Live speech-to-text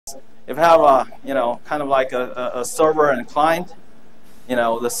if you have a, kind of like a server and client,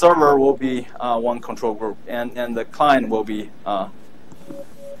 the server will be one control group, and the client will be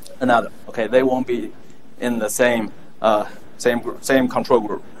another. Okay, they won't be in the same control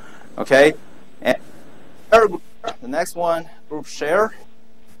group. Okay, and the next one, group share.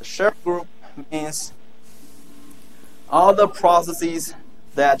 The share group means all the processes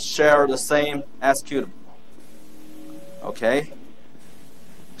that share the same executable. Okay,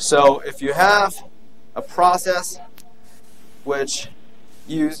 so if you have a process which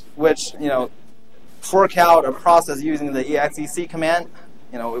fork out a process using the exec command,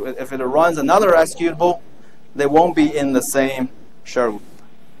 if it runs another executable, they won't be in the same share group.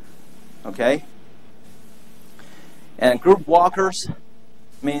 Okay, and group walkers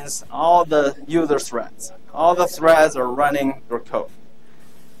means all the user threads. All the threads are running your code.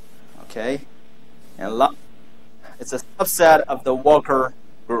 Okay, and it's a subset of the walker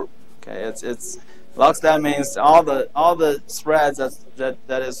group. Okay, it's lockstep means all the threads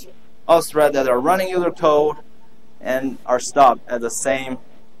all threads that are running user code and are stopped at the same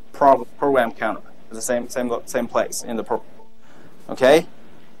program counter, at the same place in the program. Okay,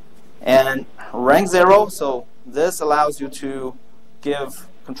 and rank 0. So this allows you to give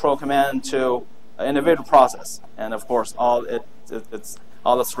control command to an individual process, and of course all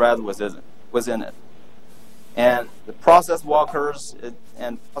the threads within it. And the process walkers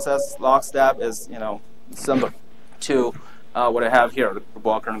and process lockstep is similar to what I have here, the group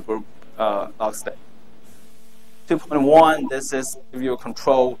walker and group lockstep. 2.1, this is give you a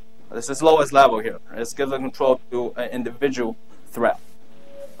control. This is lowest level here. It gives a control to an individual thread.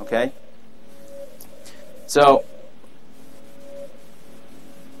 Okay. So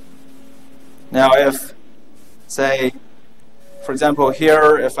now if, say, for example,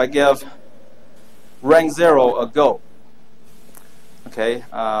 here, if I give rank 0 a go, okay,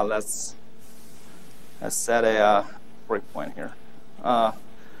 let's set a breakpoint here.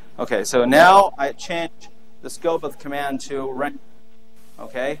 Okay, so now I change the scope of the command to rank.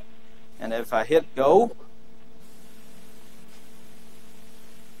 Okay, and if I hit go,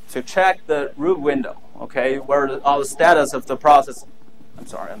 to check the root window, okay, where all the status of the process. I'm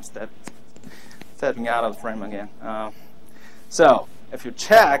sorry, I'm stepping out of the frame again. So if you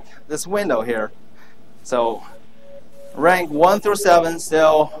check this window here, so rank 1 through 7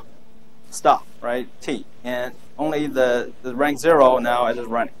 still stop, right? T, and only the rank 0 now is just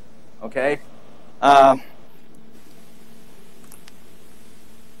running. Okay. All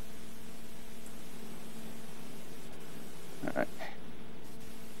right.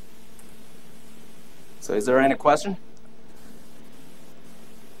 So is there any question?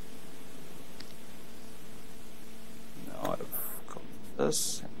 No,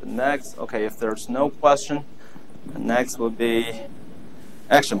 this. The next, okay, if there's no question, the next would be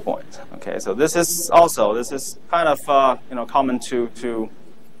action point. Okay, so this is kind of common to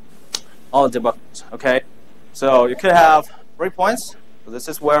all debuggers. Okay, so you could have breakpoints. So this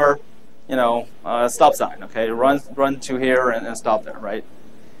is where stop sign. Okay, run to here and stop there, right?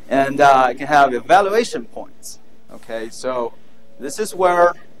 And you can have evaluation points. Okay, so this is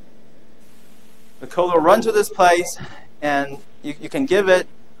where the code will run to this place, and you can give it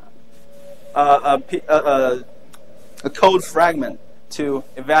a code fragment to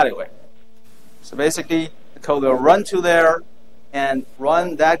evaluate. So basically, the code will run to there and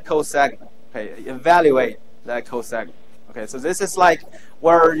run that code segment. Okay, evaluate that code segment. Okay, so this is like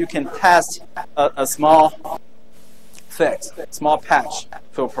where you can test a small fix, small patch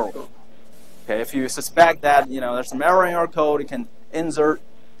to a program. Okay, if you suspect that there's some error in your code, you can insert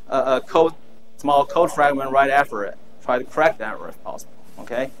a small code fragment right after it. Try to correct that error if possible.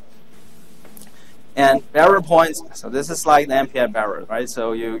 Okay. And barrier points. So this is like the MPI barrier, right?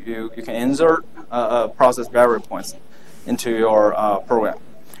 So you can insert process barrier points into your program.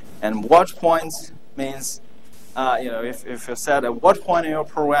 And watch points means if you set a watch point in your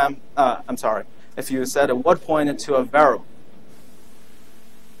program. I'm sorry. If you set a watch point into a variable,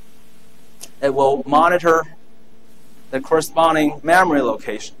 it will monitor the corresponding memory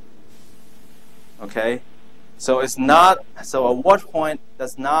location. Okay, so a watch point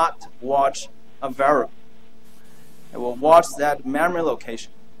does not watch a variable. It will watch that memory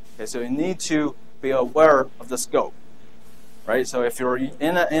location. Okay, so you need to be aware of the scope, right? So if you're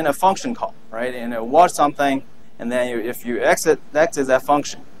in a function call, right, and you watch something, and then if you exit that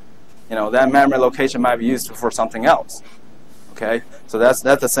function, that memory location might be used for something else. Okay, so that's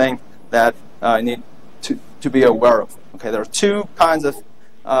the thing that you need to be aware of. Okay, there are two kinds of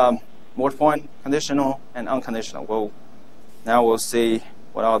watch point: conditional and unconditional. Now we'll see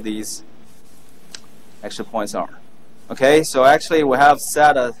what all these action points are. Okay, so actually we have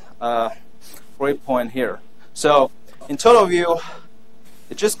set a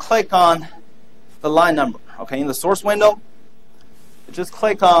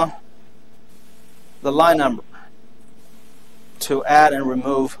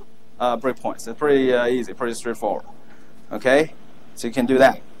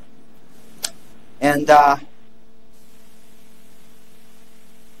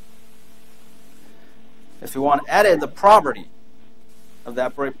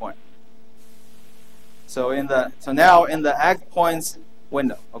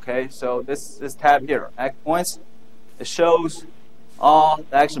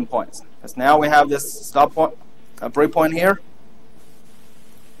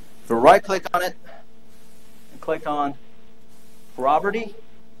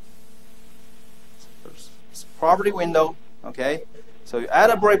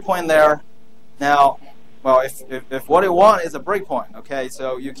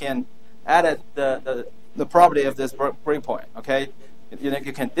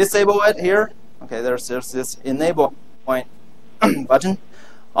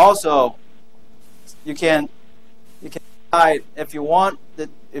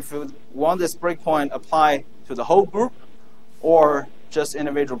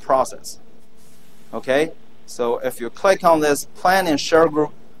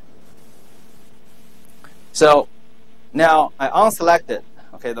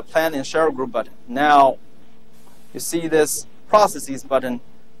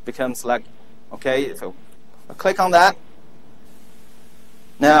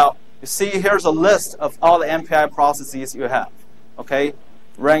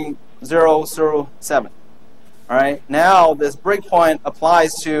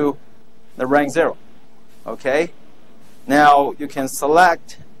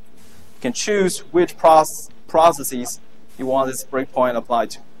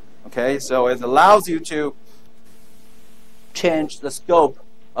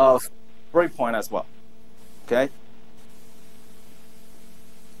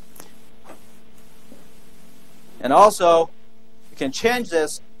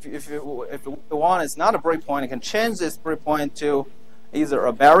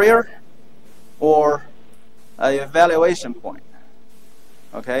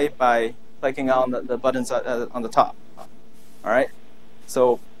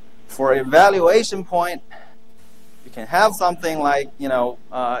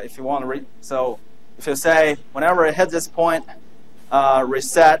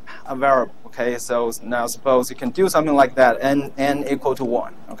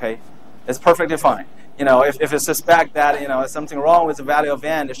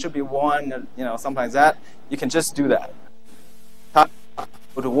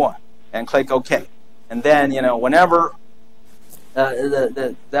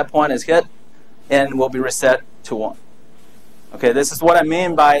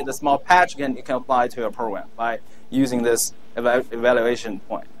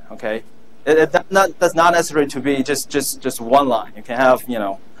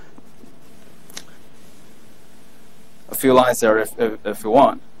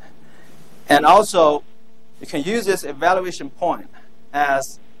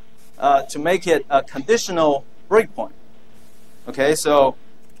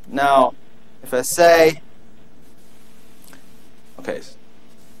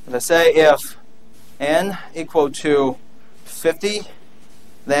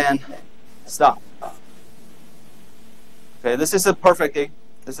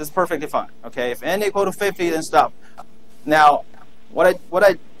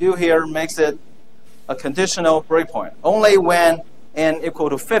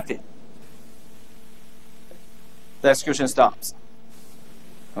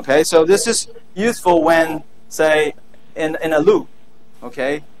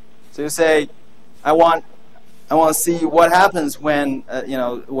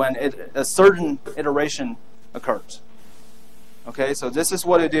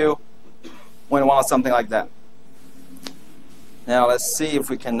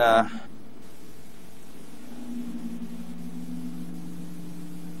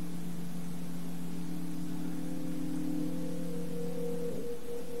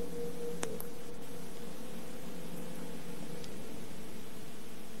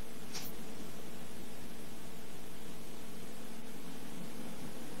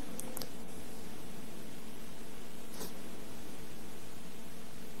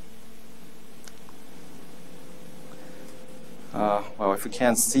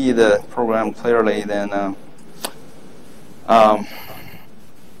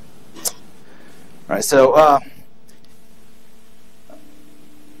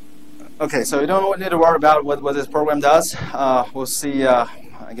Okay, so you don't need to worry about what this program does. We'll see.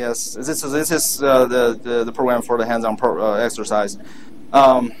 I guess this is the program for the hands-on exercise.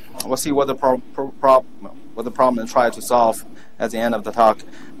 We'll see what the problem and try to solve at the end of the talk.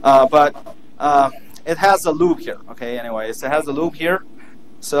 But it has a loop here. Okay, anyways, it has a loop here.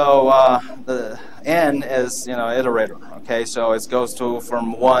 So the n is iterator. Okay, so it goes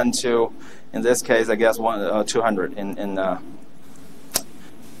from 1 to, in this case, I guess 200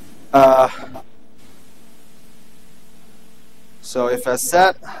 so if I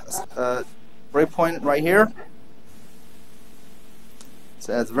set a breakpoint right here,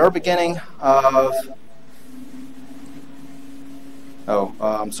 so at the very beginning of,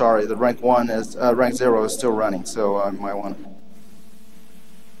 I'm sorry, the rank 0 is still running, so I might want to.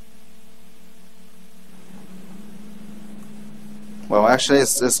 Well, actually,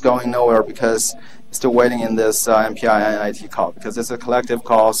 it's going nowhere because it's still waiting in this MPI NIT call, because it's a collective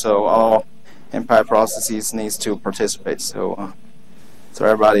call, so all MPI processes needs to participate. So, so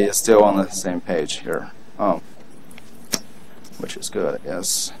everybody is still on the same page here, which is good, I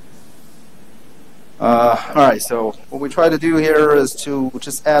guess. All right. So what we try to do here is to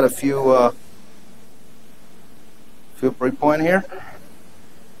just add a few breakpoint here.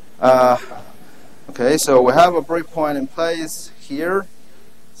 Okay, so we have a breakpoint in place here.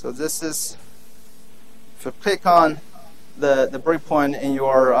 So this is, if you click on the breakpoint in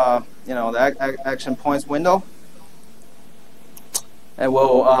your the action points window, it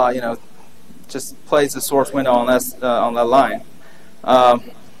will just place the source window on that line.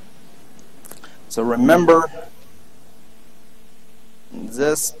 So remember,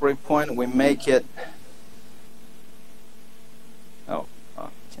 this breakpoint we make it.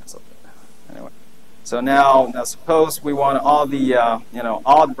 Cancel it. Anyway. So now suppose we want all the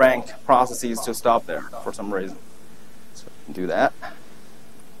odd rank processes to stop there for some reason. So we can do that.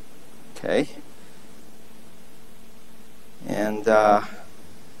 Okay. And now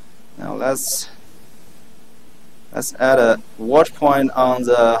let's add a watch point on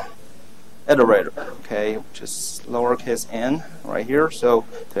the iterator. Okay, which is lowercase n right here. So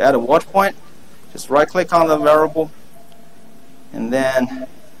to add a watch point, just right-click on the variable, and then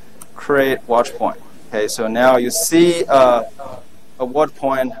create watch point. Okay, so now you see a watch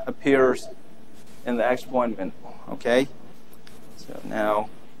point appears in the action point window. Okay,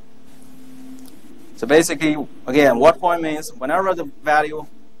 so basically, again, watch point means whenever the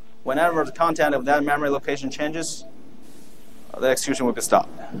content of that memory location changes, the execution will be stopped.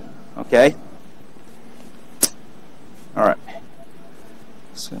 Okay. All right.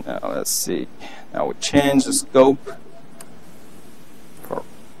 So now let's see. Now we change the scope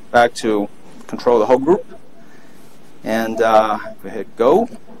back to control the whole group, and we hit go.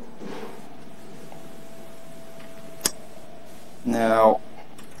 Now,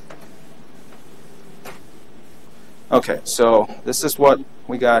 okay, so this is what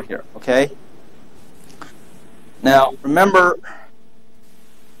we got here. Okay. Now remember,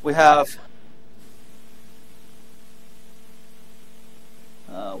 we have.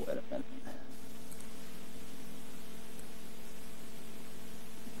 Wait a minute.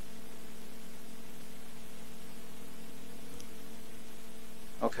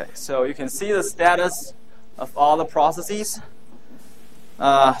 Okay, so you can see the status of all the processes.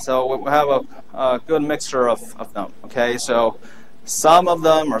 So we have a good mixture of them. Okay, so some of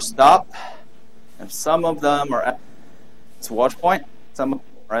them are stopped, and some of them are at a watch point, some of them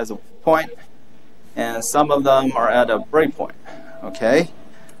are at a point, and some of them are at a break point. Okay,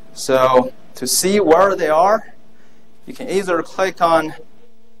 so to see where they are, you can either click on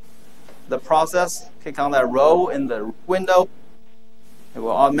the process, click on that row in the window. It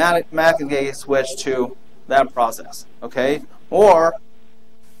will automatically switch to that process. Okay, or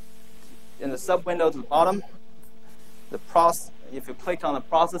in the sub window to the bottom, if you click on the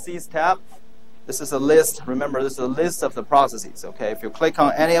processes tab, this is a list. Remember, this is a list of the processes. Okay, if you click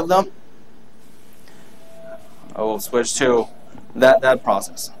on any of them, I will switch to that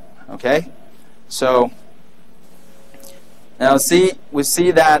process. Okay, so now we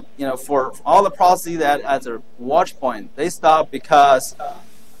see that for all the processes that at the watch point, they stop because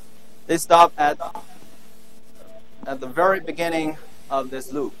they stop at the very beginning of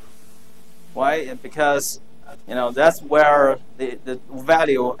this loop. Why? Because that's where the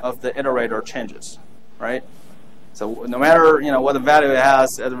value of the iterator changes, right? So no matter what the value it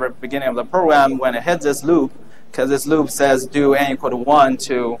has at the beginning of the program, when it hits this loop, because this loop says do n equal to 1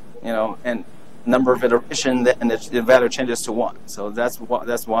 to and number of iteration, then the value changes to 1. So that's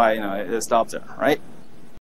why it stops there, right?